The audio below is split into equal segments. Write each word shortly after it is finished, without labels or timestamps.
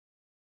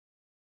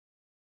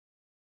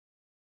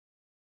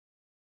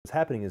What's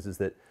happening is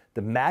that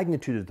the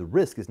magnitude of the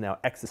risk is now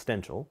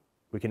existential.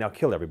 We can now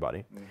kill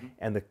everybody.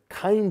 And the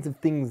kinds of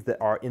things that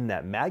are in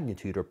that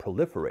magnitude are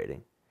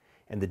proliferating.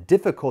 And the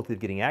difficulty of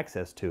getting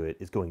access to it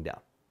is going down.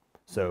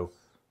 So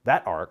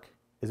that arc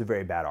is a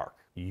very bad arc.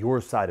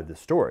 Your side of the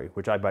story,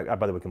 which I by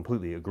the way,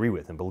 completely agree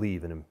with and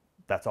believe, and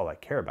that's all I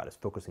care about is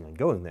focusing on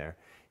going there,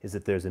 is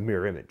that there's a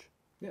mirror image.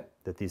 Yeah.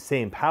 That these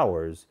same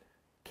powers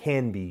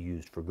can be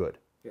used for good.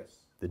 Yes.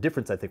 The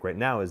difference, I think, right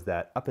now is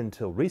that up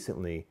until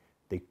recently,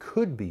 they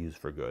could be used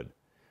for good.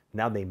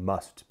 Now they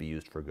must be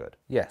used for good.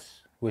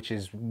 Yes, which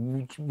is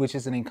an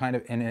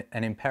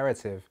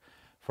imperative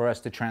for us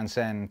to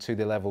transcend to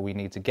the level we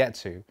need to get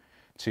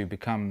to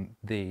become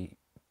the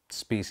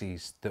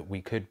species that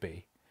we could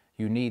be.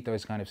 You need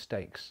those kind of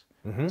stakes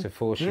to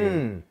force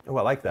you Oh,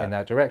 I like that. in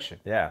that direction.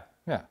 Yeah.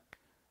 Yeah.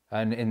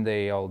 And in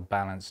the old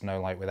balance,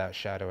 no light without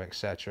shadow,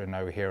 etc.,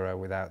 no hero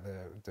without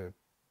the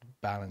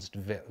balanced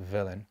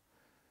villain,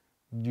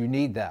 you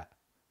need that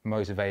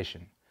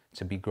motivation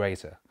to be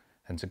greater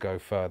and to go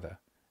further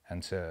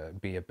and to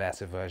be a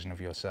better version of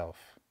yourself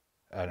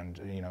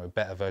and, you know, a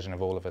better version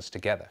of all of us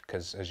together.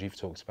 Because as you've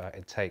talked about,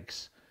 it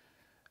takes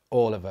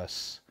all of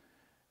us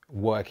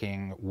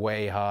working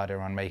way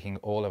harder on making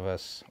all of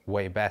us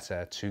way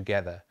better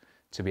together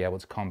to be able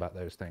to combat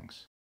those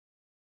things.